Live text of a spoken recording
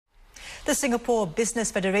The Singapore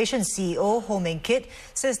Business Federation CEO, Meng Kit,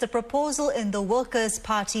 says the proposal in the Workers'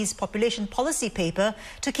 Party's population policy paper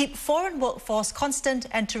to keep foreign workforce constant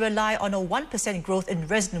and to rely on a 1% growth in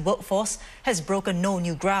resident workforce has broken no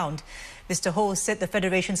new ground. Mr. Ho said the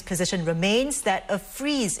Federation's position remains that a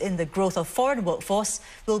freeze in the growth of foreign workforce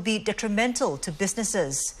will be detrimental to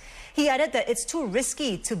businesses. He added that it's too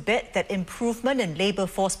risky to bet that improvement in labour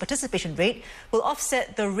force participation rate will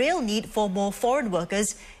offset the real need for more foreign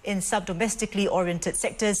workers in sub-domestically oriented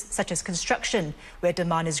sectors such as construction, where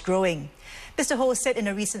demand is growing. Mr. Ho said in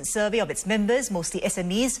a recent survey of its members, mostly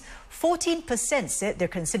SMEs, 14% said they're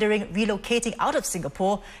considering relocating out of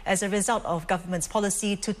Singapore as a result of government's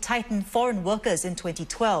policy to tighten foreign workers in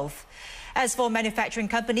 2012. As for manufacturing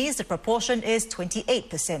companies, the proportion is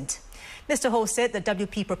 28%. Mr. Ho said the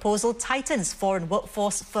WP proposal tightens foreign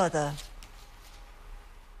workforce further.